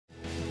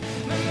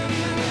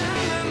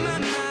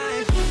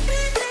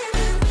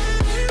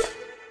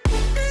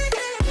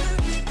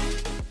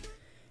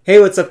Hey,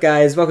 what's up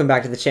guys? Welcome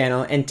back to the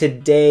channel, and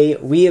today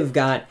we have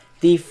got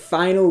the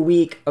final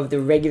week of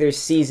the regular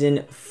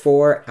season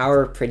for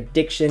our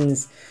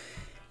predictions.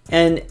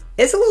 And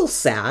it's a little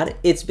sad.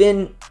 It's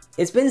been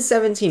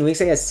 17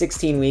 weeks, I guess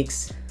 16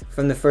 weeks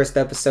from the first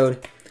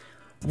episode.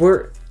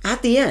 We're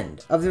at the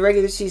end of the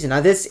regular season. Now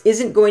this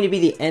isn't going to be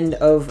the end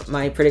of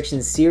my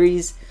predictions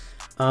series.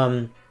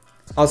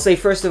 I'll say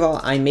first of all,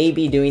 I may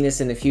be doing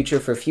this in the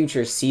future for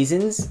future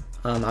seasons.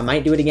 I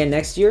might do it again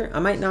next year. I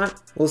might not.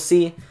 We'll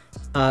see.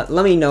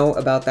 Let me know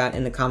about that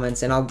in the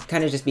comments, and I'll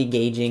kind of just be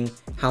gauging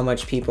how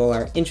much people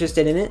are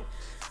interested in it.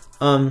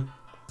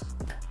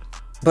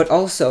 But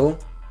also,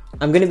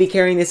 I'm going to be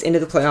carrying this into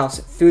the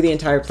playoffs, through the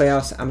entire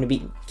playoffs. I'm going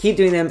to keep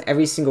doing them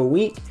every single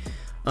week.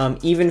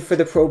 Even for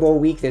the Pro Bowl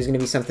week, there's going to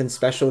be something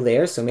special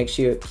there, so make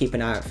sure you keep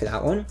an eye out for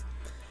that one.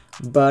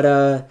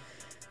 But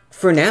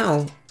for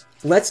now,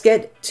 let's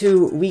get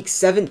to week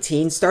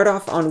 17, start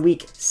off on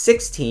week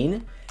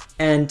 16,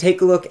 and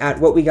take a look at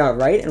what we got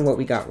right and what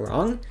we got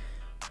wrong.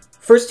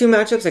 First two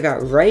matchups I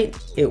got right.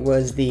 It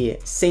was the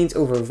Saints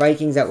over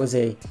Vikings. That was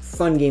a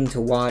fun game to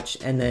watch.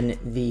 And then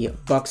the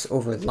Bucks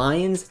over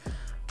Lions.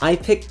 I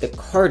picked the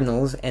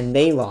Cardinals and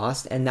they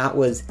lost, and that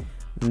was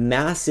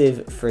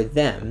massive for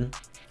them.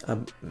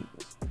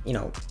 You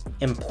know,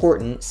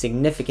 important,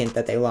 significant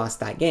that they lost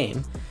that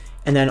game.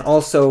 And then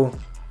also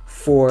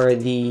for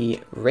the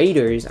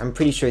Raiders, I'm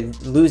pretty sure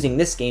losing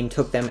this game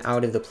took them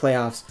out of the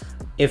playoffs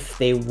if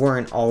they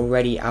weren't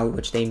already out,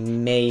 which they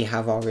may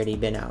have already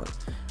been out.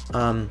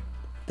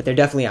 But they're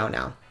definitely out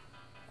now.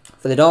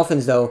 For the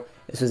Dolphins, though,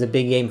 this was a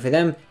big game for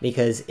them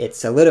because it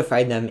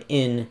solidified them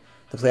in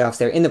the playoffs.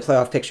 They're in the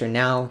playoff picture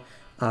now,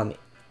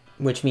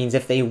 which means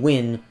if they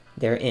win,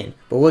 they're in.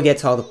 But we'll get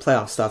to all the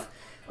playoff stuff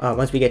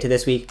once we get to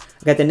this week.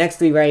 I got the next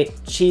three right: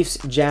 Chiefs,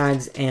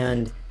 Jags,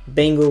 and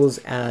Bengals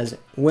as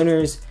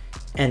winners.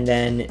 And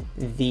then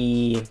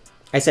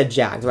I said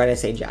Jags. Why did I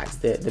say Jags?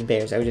 The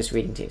Bears. I was just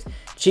reading teams.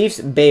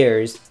 Chiefs,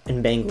 Bears,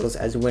 and Bengals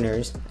as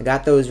winners. I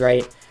got those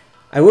right.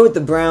 I went with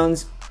the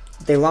Browns.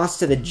 They lost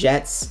to the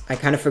Jets. I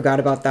kind of forgot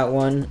about that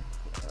one,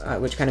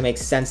 which kind of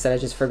makes sense that I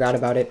just forgot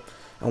about it.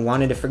 I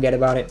wanted to forget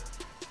about it.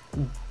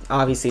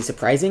 Obviously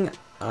surprising.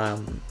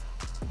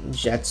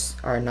 Jets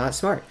are not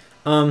smart.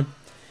 And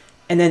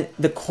then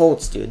the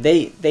Colts, dude.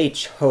 They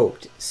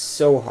choked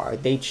so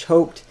hard. They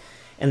choked,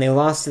 and they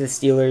lost to the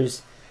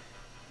Steelers.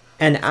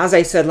 And as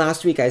I said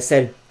last week, I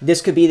said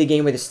this could be the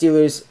game where the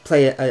Steelers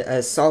play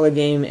a solid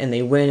game and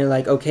they win. And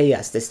like, okay,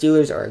 yes, the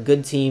Steelers are a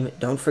good team.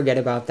 Don't forget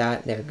about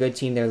that. They're a good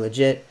team. They're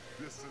legit.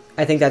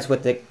 I think that's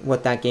what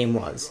that game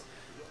was.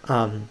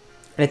 And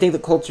I think the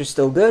Colts are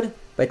still good,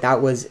 but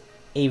that was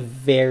a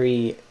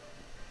very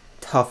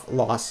tough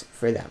loss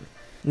for them.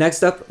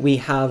 Next up, we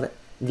have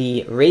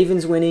the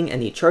Ravens winning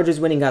and the Chargers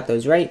winning. Got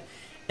those right.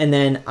 And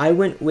then I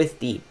went with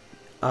the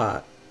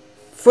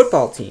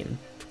football team,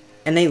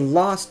 and they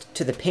lost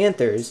to the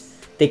Panthers.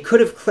 They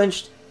could have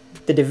clinched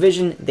the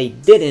division. They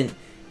didn't,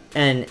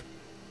 and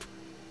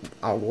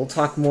we'll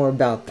talk more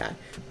about that.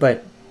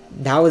 But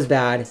that was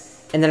bad.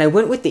 And then I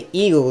went with the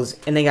Eagles,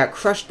 and they got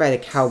crushed by the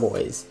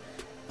Cowboys.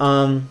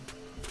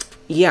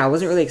 Yeah, I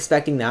wasn't really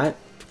expecting that.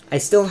 I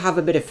still have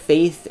a bit of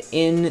faith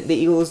in the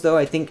Eagles, though.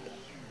 I think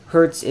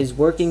Hurts is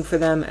working for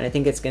them, and I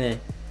think it's going to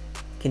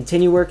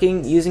continue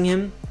working using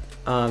him.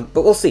 But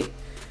we'll see.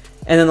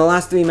 And then the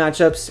last three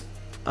matchups,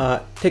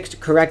 picked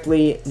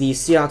correctly: the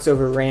Seahawks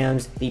over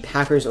Rams, the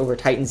Packers over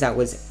Titans. That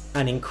was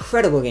an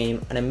incredible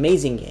game, an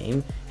amazing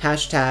game.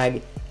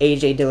 Hashtag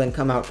AJ Dillon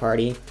come out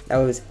party. That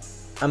was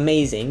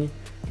amazing.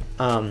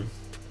 And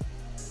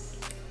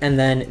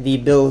then the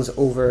Bills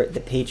over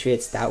the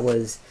Patriots. That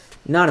was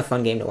not a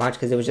fun game to watch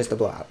because it was just a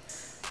blowout.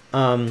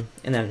 And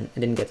then I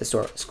didn't get the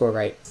score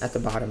right at the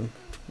bottom.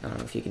 I don't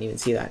know if you can even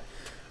see that.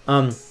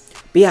 But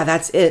yeah,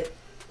 that's it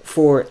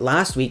for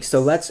last week.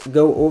 So let's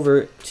go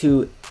over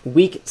to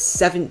week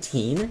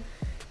 17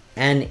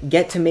 and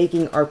get to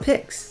making our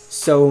picks.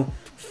 So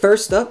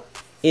first up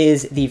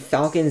is the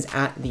Falcons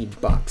at the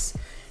Bucks.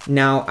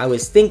 Now, I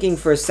was thinking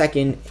for a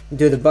second,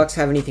 do the Bucks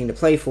have anything to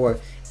play for?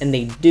 And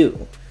they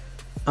do.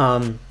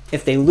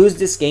 If they lose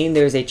this game,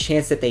 there's a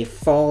chance that they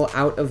fall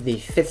out of the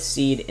 5th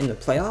seed in the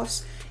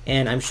playoffs,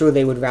 and I'm sure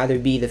they would rather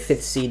be the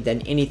 5th seed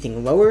than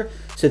anything lower.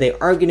 So they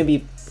are going to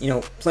be,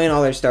 playing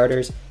all their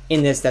starters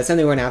in this. That's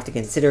something we're going to have to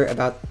consider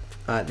about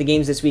the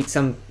games this week.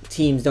 Some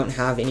teams don't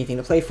have anything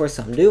to play for,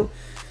 some do.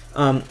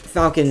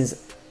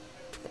 Falcons,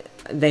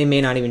 they may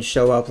not even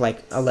show up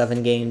like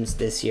 11 games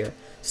this year.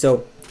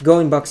 So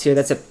going Bucks here,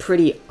 that's a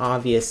pretty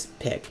obvious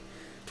pick.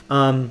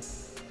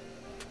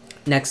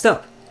 Next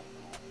up,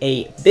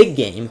 a big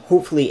game,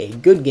 hopefully a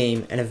good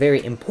game, and a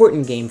very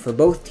important game for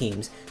both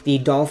teams, the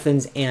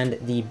Dolphins and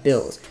the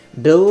Bills.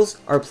 Bills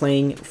are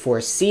playing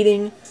for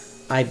seeding.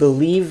 I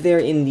believe they're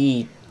in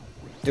the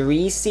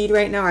 3 seed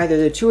right now, either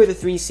the 2 or the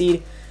 3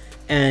 seed,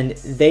 and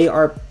they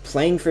are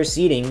playing for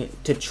seeding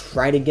to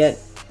try to get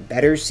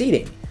better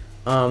seeding.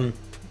 The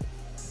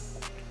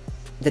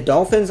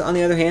Dolphins, on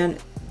the other hand,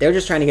 they're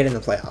just trying to get in the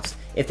playoffs.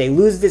 If they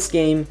lose this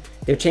game,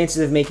 their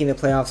chances of making the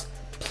playoffs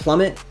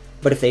plummet,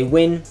 but if they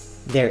win,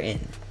 they're in.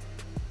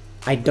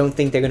 I don't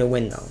think they're going to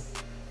win, though.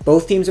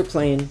 Both teams are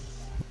playing.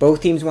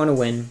 Both teams want to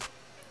win.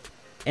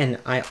 And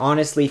I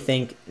honestly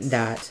think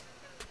that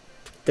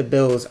the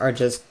Bills are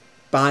just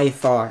by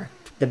far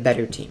the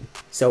better team.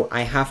 So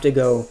I have to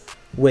go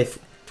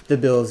with the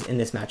Bills in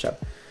this matchup.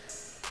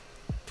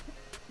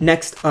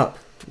 Next up,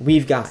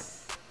 we've got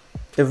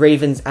the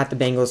Ravens at the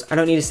Bengals. I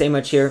don't need to say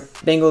much here.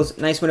 Bengals,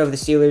 nice win over the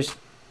Steelers.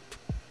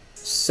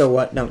 So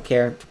what? Don't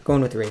care.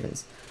 Going with the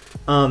Ravens.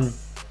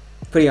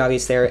 Pretty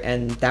obvious there,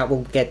 and that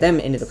will get them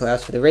into the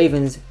playoffs. For the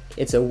Ravens,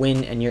 it's a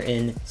win and you're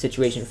in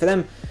situation for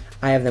them.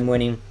 I have them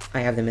winning.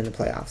 I have them in the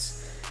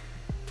playoffs.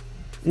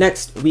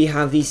 Next, we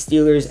have the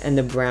Steelers and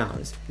the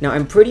Browns. Now,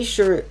 I'm pretty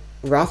sure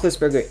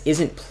Roethlisberger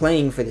isn't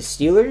playing for the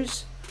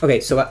Steelers. Okay,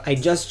 so I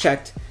just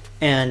checked,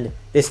 and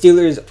the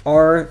Steelers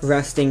are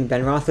resting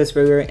Ben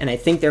Roethlisberger, and I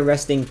think they're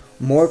resting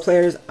more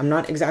players. I'm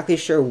not exactly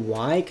sure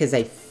why, because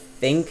I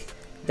think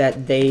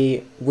that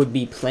they would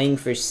be playing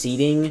for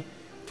seeding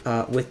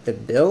with the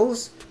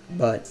Bills,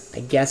 but I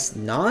guess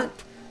not.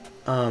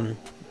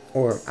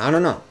 Or I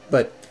don't know.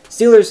 But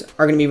Steelers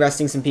are going to be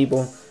resting some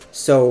people,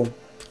 so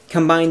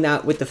combine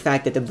that with the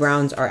fact that the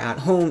Browns are at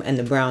home and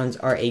the Browns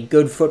are a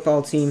good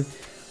football team.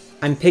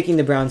 I'm picking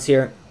the Browns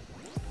here.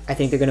 I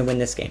think they're going to win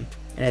this game,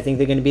 and I think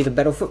they're going to be the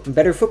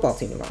better football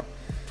team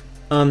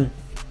tomorrow.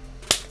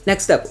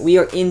 Next up, we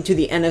are into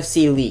the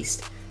NFC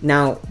East.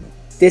 Now,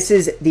 this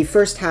is the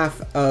first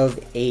half of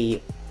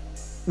a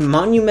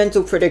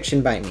monumental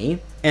prediction by me,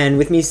 and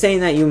with me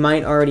saying that, you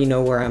might already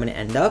know where I'm going to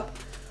end up,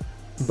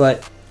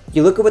 but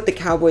you look at what the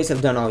Cowboys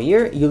have done all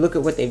year, you look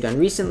at what they've done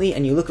recently,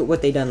 and you look at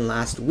what they've done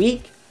last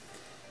week,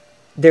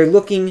 they're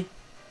looking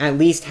at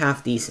least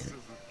half decent.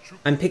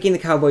 I'm picking the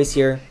Cowboys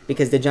here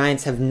because the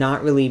Giants have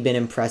not really been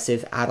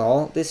impressive at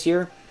all this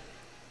year.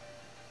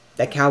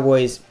 The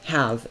Cowboys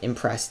have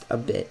impressed a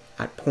bit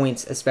at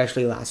points,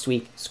 especially last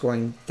week,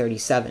 scoring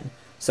 37.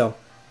 So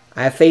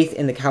I have faith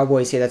in the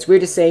Cowboys here. That's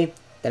weird to say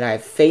that I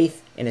have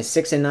faith in a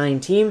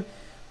 6-9 team,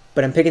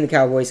 but I'm picking the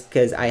Cowboys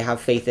because I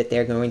have faith that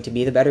they're going to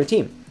be the better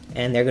team,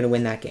 and they're going to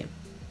win that game.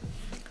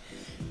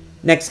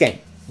 Next game,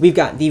 we've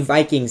got the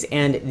Vikings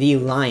and the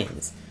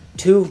Lions.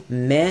 Two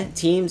meh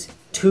teams,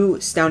 two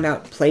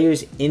standout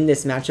players in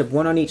this matchup,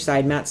 one on each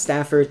side, Matt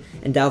Stafford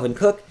and Dalvin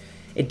Cook.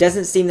 It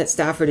doesn't seem that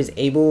Stafford is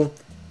able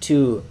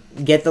to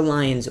get the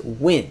Lions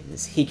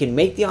wins. He can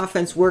make the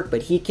offense work,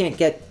 but he can't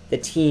get the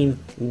team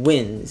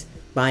wins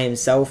by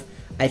himself.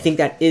 I think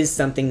that is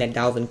something that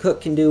Dalvin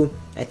Cook can do.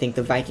 I think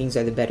the Vikings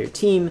are the better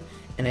team,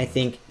 and I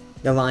think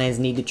the Lions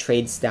need to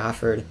trade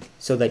Stafford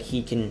so that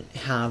he can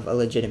have a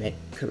legitimate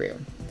career.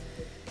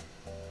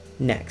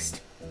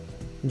 Next,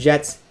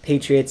 Jets,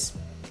 Patriots.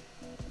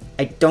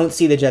 I don't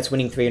see the Jets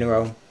winning 3 in a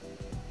row.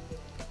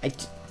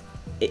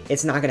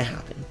 It's not going to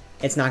happen.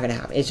 It's not going to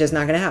happen. It's just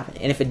not going to happen.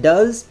 And if it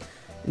does,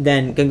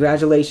 then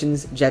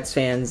congratulations, Jets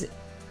fans.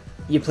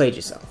 You played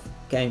yourself,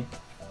 okay?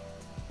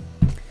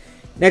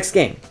 Next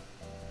game,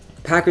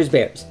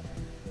 Packers-Bears.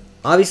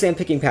 Obviously, I'm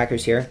picking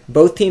Packers here.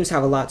 Both teams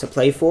have a lot to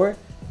play for.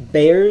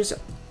 Bears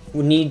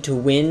need to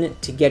win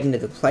to get into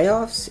the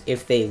playoffs.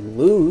 If they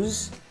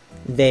lose,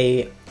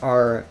 they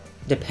are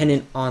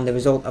dependent on the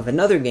result of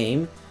another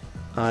game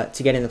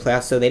to get in the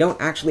playoffs. So they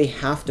don't actually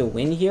have to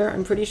win here,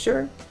 I'm pretty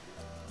sure.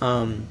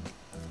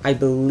 I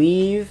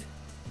believe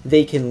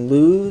they can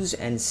lose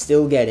and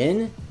still get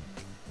in.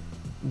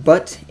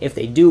 But if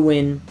they do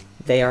win,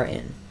 they are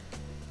in.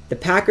 The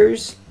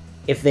Packers,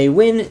 if they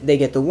win, they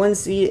get the 1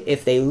 seed.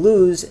 If they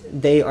lose,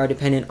 they are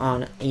dependent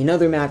on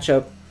another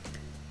matchup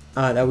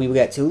that we will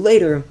get to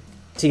later.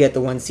 To get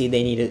the 1 seed,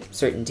 they need a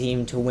certain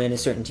team to win, a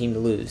certain team to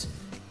lose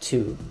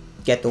to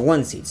get the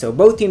 1 seed. So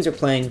both teams are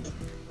playing,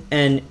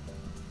 and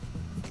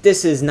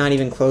this is not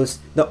even close.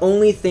 The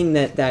only thing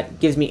that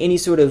gives me any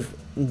sort of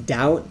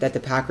doubt that the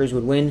Packers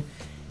would win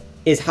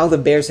is how the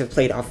Bears have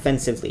played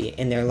offensively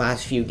in their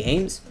last few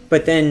games.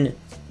 But then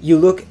you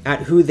look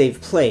at who they've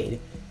played,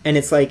 and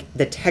it's like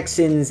the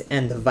Texans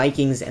and the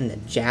Vikings and the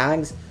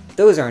Jags.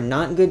 Those are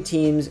not good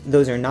teams.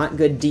 Those are not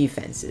good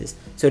defenses.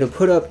 So to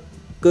put up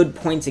good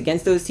points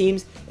against those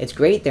teams, it's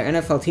great. They're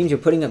NFL teams. You're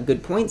putting up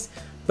good points,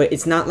 but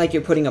it's not like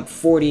you're putting up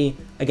 40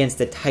 against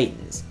the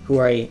Titans, who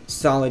are a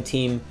solid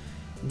team.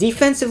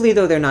 Defensively,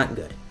 though, they're not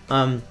good.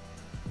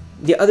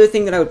 The other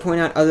thing that I would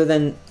point out, other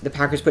than the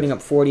Packers putting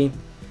up 40,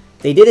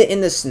 they did it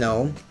in the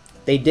snow.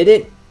 They did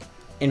it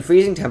in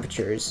freezing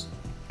temperatures.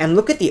 And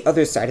look at the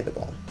other side of the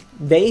ball.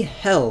 They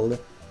held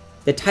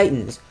the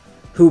Titans,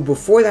 who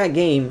before that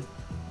game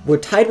were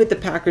tied with the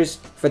Packers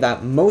for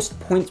that most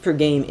points per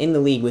game in the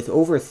league with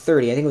over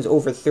 30. I think it was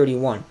over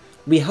 31.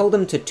 We held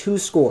them to 2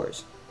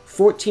 scores,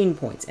 14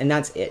 points, and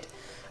that's it.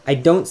 I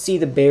don't see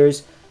the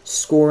Bears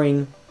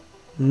scoring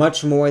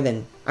much more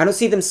than... I don't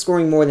see them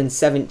scoring more than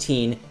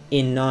 17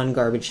 in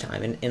non-garbage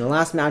time. In the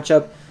last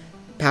matchup,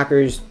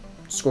 Packers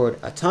scored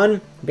a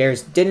ton,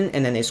 Bears didn't,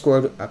 and then they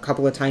scored a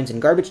couple of times in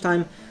garbage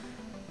time.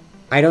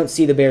 I don't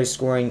see the Bears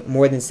scoring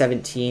more than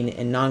 17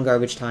 in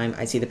non-garbage time.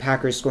 I see the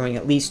Packers scoring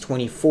at least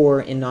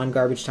 24 in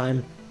non-garbage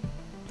time.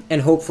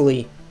 And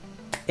hopefully,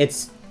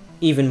 it's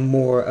even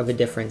more of a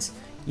difference.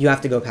 You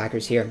have to go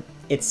Packers here.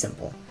 It's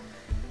simple.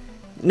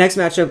 Next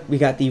matchup, we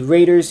got the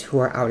Raiders, who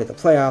are out of the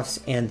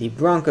playoffs, and the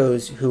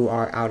Broncos, who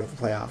are out of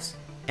the playoffs.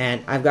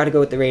 And I've got to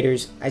go with the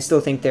Raiders. I still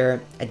think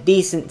they're a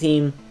decent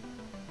team.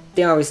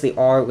 They obviously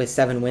are with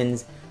 7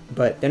 wins,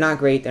 but they're not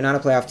great. They're not a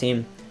playoff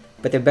team,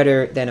 but they're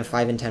better than a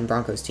 5-10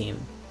 Broncos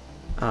team.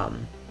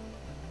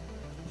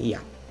 Yeah.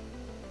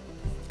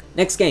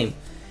 Next game.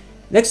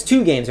 Next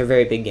 2 games are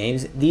very big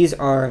games. These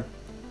are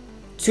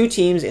 2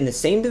 teams in the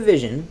same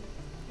division,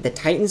 the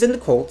Titans and the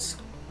Colts,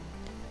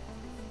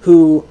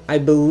 who I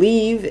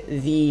believe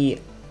the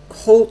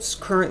Colts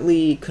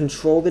currently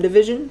control the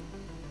division.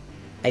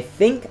 I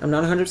think. I'm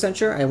not 100%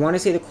 sure. I want to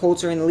say the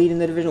Colts are in the lead in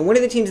the division. One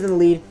of the teams in the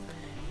lead.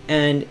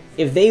 And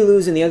if they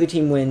lose and the other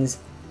team wins,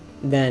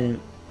 then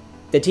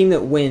the team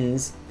that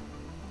wins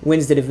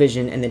the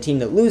division, and the team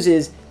that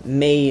loses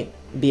may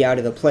be out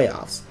of the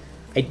playoffs.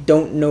 I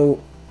don't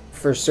know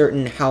for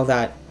certain how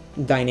that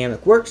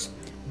dynamic works,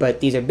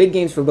 but these are big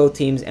games for both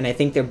teams, and I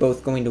think they're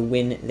both going to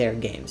win their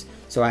games.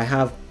 So I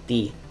have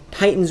the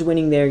Titans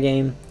winning their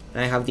game,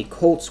 and I have the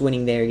Colts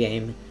winning their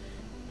game.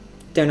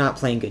 They're not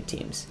playing good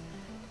teams.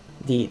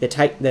 The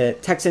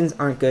Texans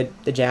aren't good.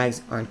 The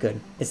Jags aren't good.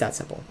 It's that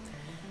simple.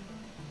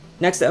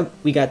 Next up,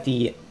 we got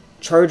the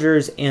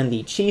Chargers and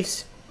the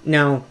Chiefs.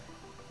 Now,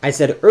 I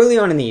said early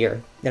on in the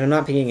year that I'm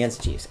not picking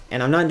against the Chiefs,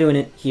 and I'm not doing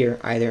it here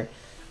either.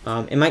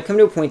 It might come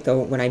to a point,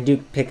 though, when I do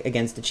pick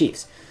against the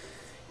Chiefs.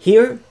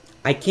 Here,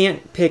 I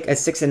can't pick a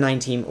 6-9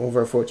 team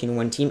over a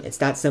 14-1 team. It's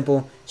that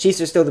simple.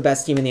 Chiefs are still the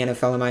best team in the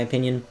NFL, in my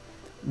opinion.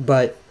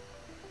 But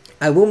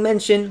I will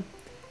mention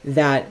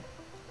that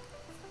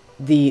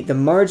the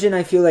margin,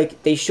 I feel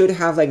like they should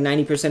have like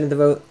 90% of the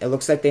vote. It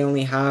looks like they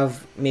only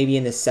have maybe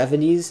in the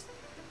 70s.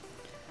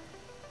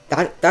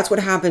 That's what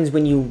happens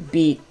when you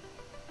beat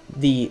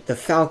the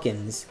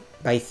Falcons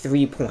by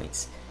 3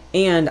 points.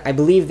 And I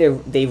believe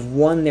they've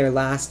won their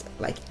last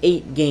like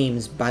 8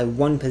 games by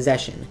 1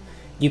 possession.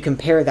 You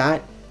compare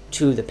that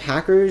to the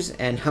Packers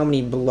and how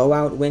many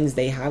blowout wins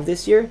they have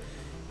this year.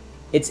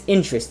 It's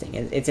interesting.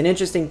 It's an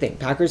interesting thing.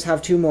 Packers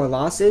have 2 more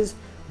losses,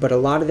 but a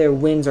lot of their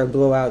wins are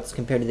blowouts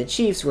compared to the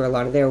Chiefs, where a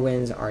lot of their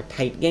wins are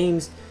tight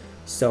games.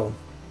 So,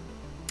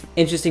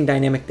 interesting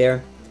dynamic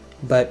there.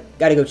 But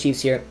gotta go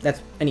Chiefs here.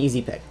 That's an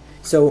easy pick.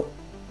 So,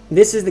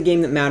 this is the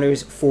game that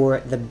matters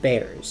for the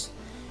Bears.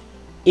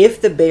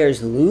 If the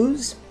Bears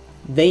lose,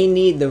 they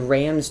need the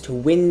Rams to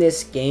win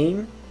this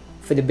game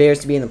for the Bears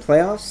to be in the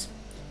playoffs.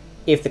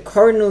 If the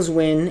Cardinals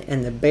win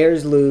and the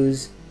Bears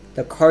lose,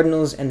 the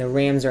Cardinals and the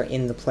Rams are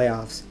in the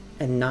playoffs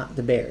and not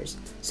the Bears.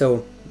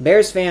 So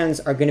Bears fans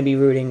are going to be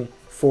rooting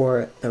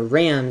for the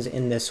Rams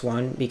in this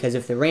one, because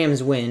if the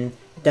Rams win,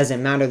 it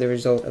doesn't matter the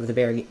result of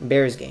the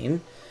Bears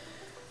game.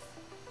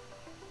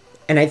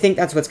 And I think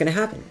that's what's going to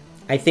happen.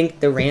 I think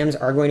the Rams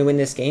are going to win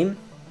this game.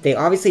 They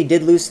obviously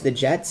did lose to the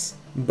Jets,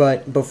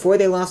 but before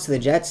they lost to the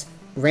Jets,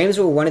 Rams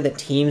were one of the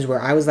teams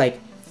where I was like,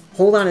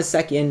 hold on a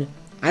second,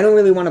 I don't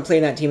really want to play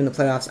that team in the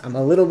playoffs. I'm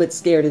a little bit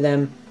scared of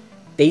them.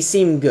 They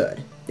seem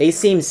good. They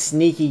seem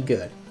sneaky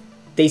good.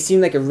 They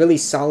seem like a really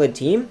solid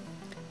team.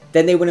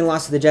 Then they went and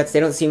lost to the Jets. They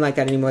don't seem like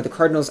that anymore. The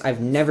Cardinals, I've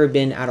never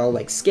been at all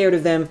like scared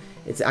of them.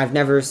 I've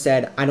never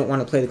said I don't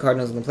want to play the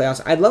Cardinals in the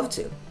playoffs. I'd love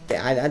to.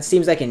 That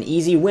seems like an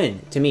easy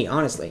win to me,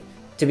 honestly.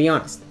 To be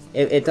honest,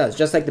 it does.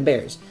 Just like the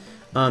Bears.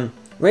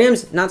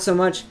 Rams, not so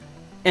much.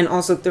 And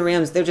also the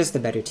Rams, they're just the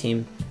better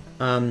team.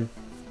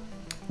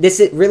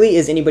 This really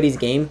is anybody's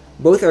game.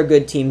 Both are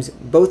good teams.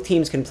 Both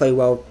teams can play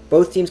well.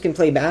 Both teams can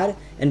play bad.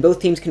 And both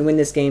teams can win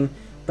this game.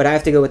 But I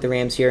have to go with the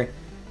Rams here.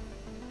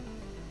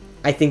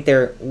 I think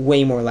they're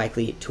way more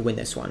likely to win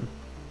this one.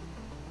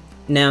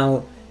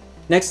 Now,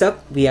 next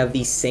up, we have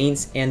the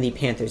Saints and the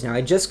Panthers. Now,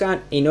 I just got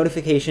a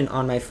notification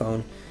on my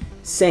phone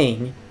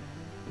saying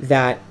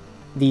that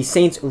the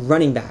Saints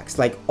running backs,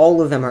 like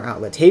all of them are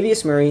out.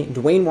 Latavius Murray,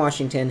 Dwayne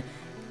Washington,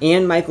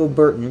 and Michael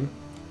Burton,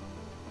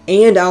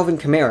 and Alvin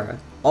Kamara.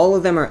 All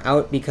of them are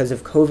out because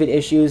of COVID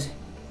issues.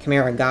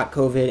 Kamara got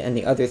COVID, and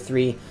the other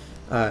 3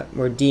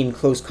 were deemed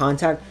close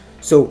contact.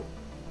 So,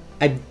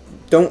 I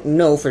don't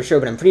know for sure,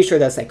 but I'm pretty sure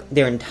that's like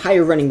their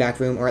entire running back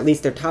room, or at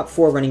least their top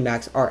 4 running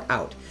backs are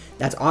out.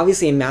 That's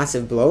obviously a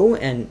massive blow,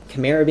 and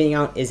Kamara being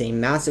out is a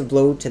massive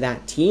blow to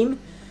that team.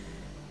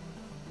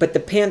 But the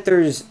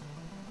Panthers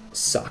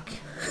suck.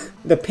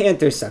 The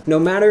Panthers suck. No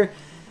matter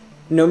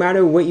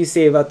what you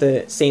say about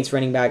the Saints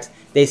running backs,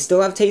 they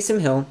still have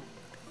Taysom Hill.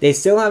 They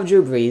still have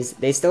Drew Brees.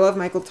 They still have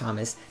Michael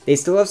Thomas. They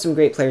still have some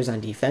great players on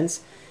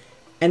defense.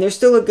 And they're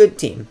still a good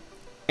team.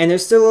 And they're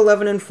still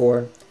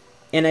 11-4.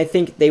 And I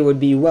think they would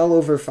be well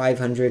over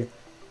 500.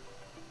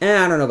 And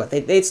I don't know about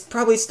that. They'd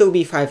probably still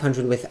be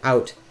 500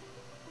 without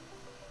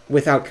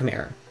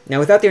Kamara. Now,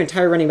 without their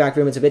entire running back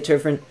room, it's a bit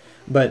different.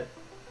 But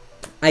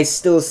I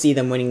still see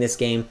them winning this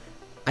game.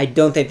 I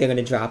don't think they're going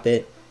to drop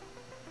it,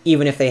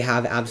 even if they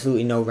have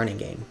absolutely no running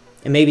game.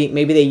 And maybe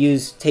they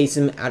use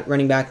Taysom at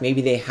running back.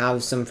 Maybe they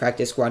have some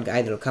practice squad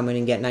guy that'll come in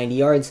and get 90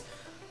 yards.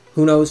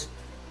 Who knows?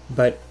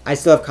 But I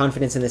still have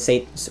confidence in the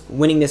Saints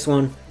winning this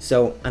one,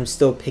 so I'm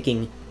still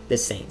picking the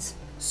Saints.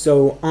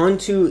 So on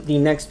to the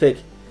next pick.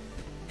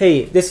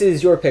 Hey, this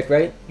is your pick,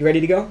 right? You ready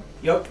to go?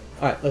 Yep.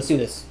 All right, let's do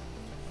this.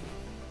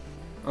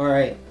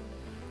 Alright,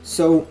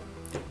 so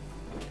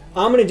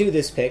I'm going to do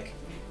this pick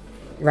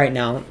right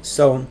now,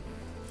 so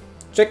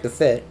check the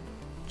fit.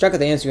 Check out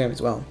the Instagram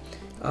as well.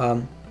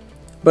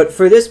 But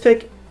for this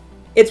pick,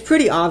 it's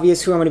pretty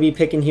obvious who I'm going to be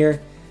picking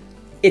here.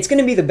 It's going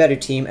to be the better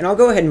team, and I'll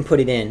go ahead and put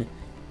it in,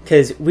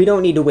 because we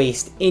don't need to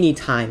waste any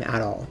time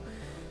at all.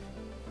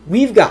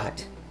 We've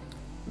got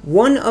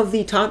one of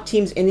the top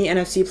teams in the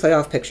NFC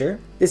playoff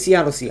picture, the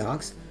Seattle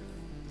Seahawks.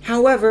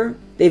 However,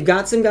 they've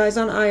got some guys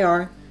on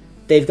IR.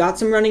 They've got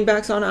some running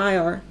backs on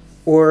IR,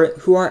 or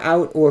who are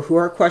out, or who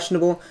are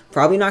questionable.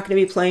 Probably not going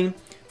to be playing.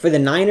 For the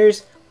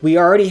Niners, we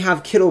already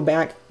have Kittle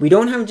back. We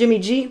don't have Jimmy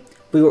G.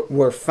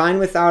 We're fine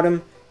without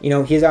him. You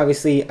know, he's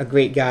obviously a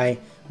great guy,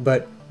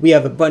 but we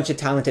have a bunch of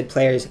talented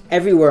players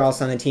everywhere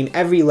else on the team,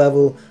 every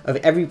level of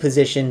every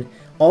position.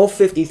 All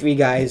 53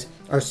 guys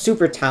are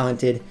super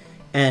talented,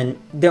 and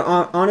they're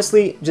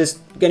honestly just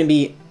going to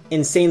be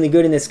insanely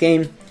good in this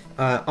game.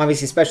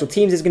 Obviously, special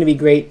teams is going to be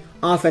great.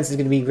 Offense is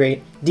going to be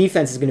great.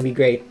 Defense is going to be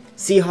great.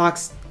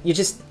 Seahawks,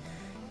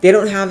 they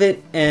don't have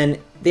it, and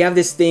they have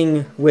this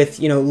thing with,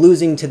 you know,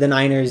 losing to the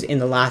Niners in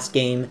the last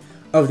game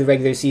of the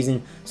regular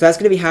season. So that's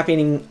going to be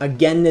happening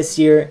again this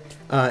year.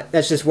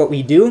 That's just what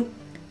we do.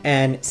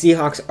 And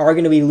Seahawks are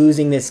going to be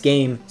losing this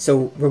game.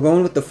 So we're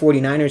going with the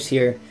 49ers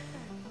here.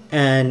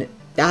 And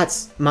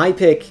that's my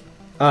pick.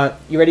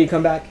 You ready to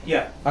come back?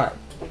 Yeah. All right.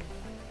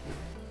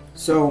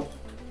 So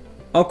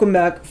I'll come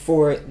back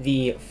for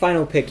the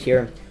final pick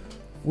here.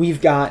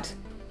 We've got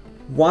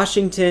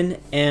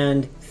Washington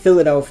and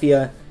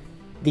Philadelphia,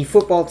 the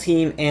football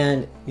team,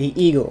 and the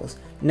Eagles.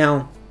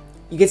 Now,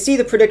 you can see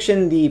the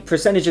prediction, the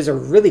percentages are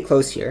really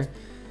close here.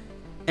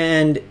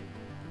 And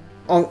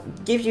I'll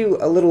give you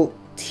a little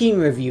team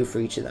review for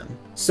each of them.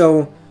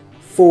 So,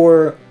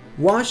 for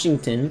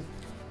Washington,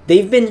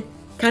 they've been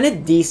kind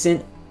of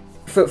decent.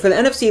 For the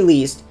NFC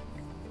least,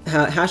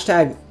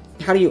 hashtag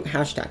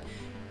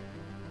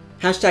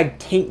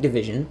tank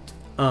division.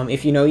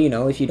 If you know, you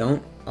know. If you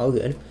don't, all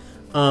good.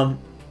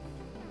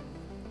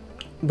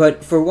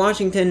 But for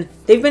Washington,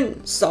 they've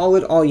been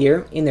solid all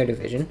year in their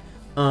division.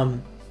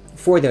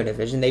 For their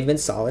division, they've been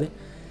solid.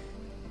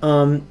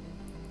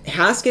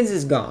 Haskins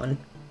is gone.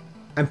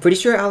 I'm pretty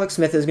sure Alex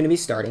Smith is going to be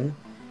starting.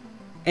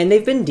 And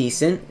they've been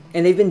decent.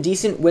 And they've been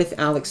decent with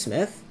Alex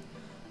Smith.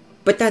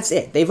 But that's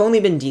it. They've only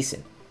been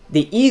decent.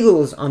 The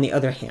Eagles, on the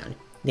other hand,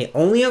 they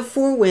only have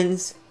 4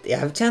 wins. They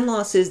have 10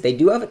 losses. They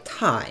do have a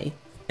tie.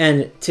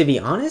 And to be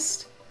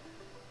honest,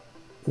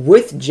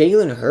 with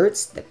Jalen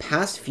Hurts, the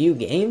past few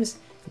games,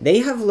 they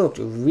have looked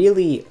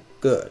really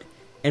good.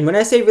 And when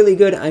I say really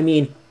good, I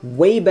mean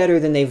way better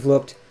than they've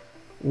looked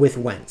with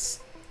Wentz.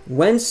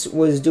 Wentz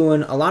was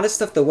doing a lot of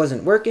stuff that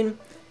wasn't working,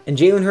 and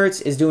Jalen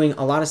Hurts is doing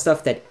a lot of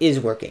stuff that is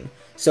working.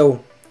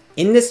 So,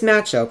 in this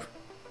matchup,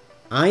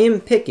 I am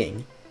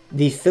picking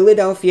the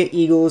Philadelphia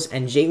Eagles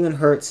and Jalen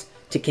Hurts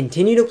to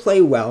continue to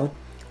play well,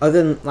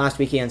 other than last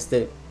week against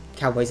the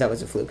Cowboys. That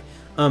was a fluke.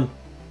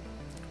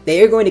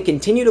 They are going to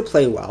continue to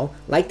play well,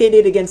 like they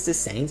did against the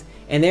Saints,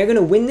 and they're going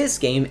to win this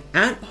game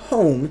at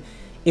home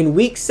in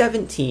Week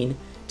 17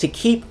 to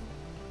keep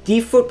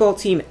the football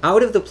team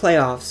out of the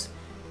playoffs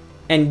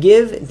and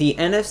give the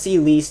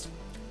NFC least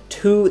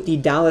to the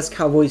Dallas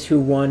Cowboys, who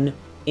won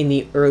in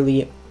the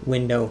early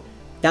window.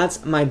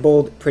 That's my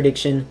bold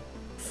prediction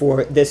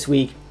for this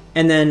week.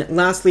 And then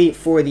lastly,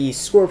 for the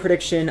score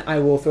prediction, I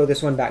will throw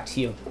this one back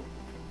to you.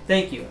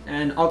 Thank you,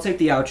 and I'll take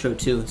the outro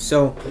too.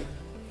 So,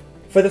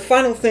 for the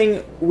final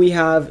thing we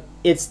have,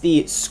 it's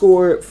the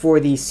score for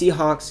the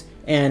Seahawks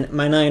and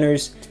my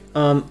Niners.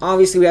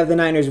 Obviously, we have the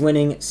Niners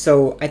winning,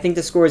 so I think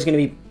the score is going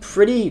to be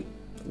pretty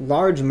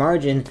large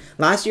margin.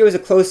 Last year was a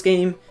close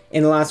game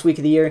in the last week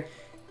of the year.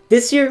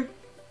 This year,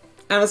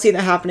 I don't see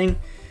that happening.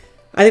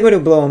 I think we're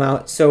going to blow them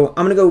out, so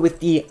I'm going to go with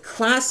the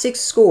classic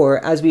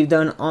score, as we've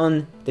done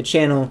on the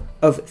channel,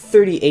 of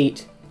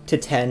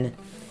 38-10.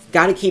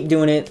 Got to keep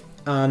doing it.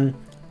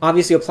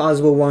 Obviously, a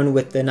plausible one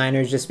with the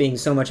Niners just being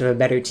so much of a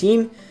better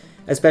team,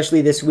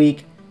 especially this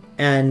week.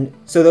 And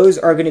so those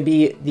are going to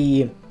be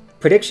the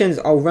predictions.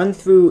 I'll run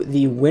through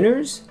the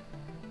winners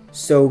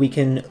so we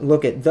can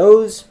look at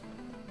those.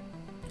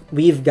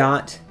 We've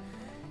got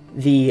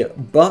the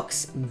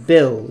Bucks,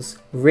 Bills,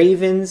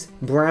 Ravens,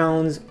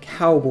 Browns,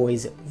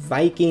 Cowboys,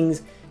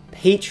 Vikings,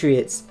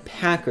 Patriots,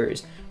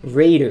 Packers,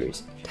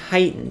 Raiders,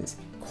 Titans,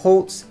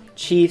 Colts,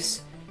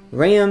 Chiefs,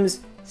 Rams,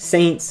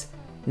 Saints,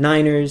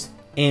 Niners,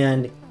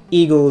 and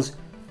Eagles.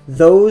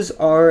 Those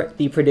are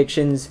the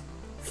predictions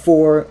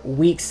for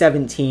Week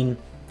 17,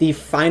 the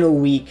final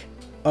week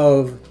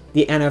of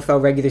the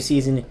NFL regular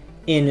season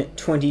in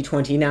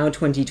 2020, now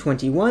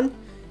 2021.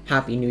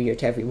 Happy New Year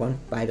to everyone,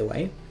 by the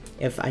way.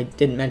 If I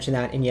didn't mention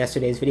that in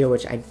yesterday's video,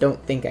 which I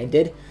don't think I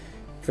did.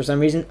 For some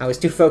reason, I was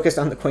too focused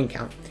on the coin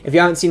count. If you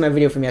haven't seen my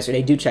video from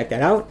yesterday, do check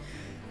that out.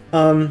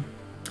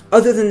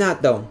 Other than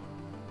that, though,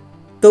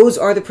 those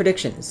are the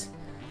predictions.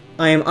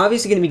 I am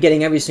obviously going to be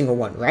getting every single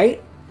one,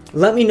 right?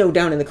 Let me know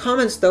down in the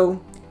comments, though,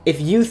 if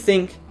you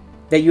think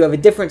that you have a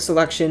different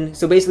selection.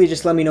 So basically,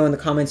 just let me know in the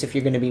comments if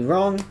you're going to be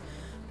wrong.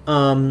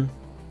 And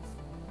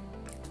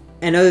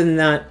other than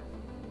that,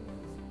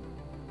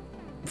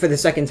 for the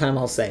second time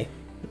I'll say,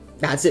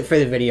 that's it for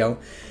the video.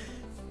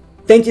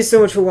 Thank you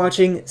so much for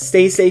watching,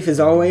 stay safe as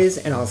always,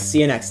 and I'll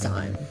see you next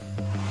time.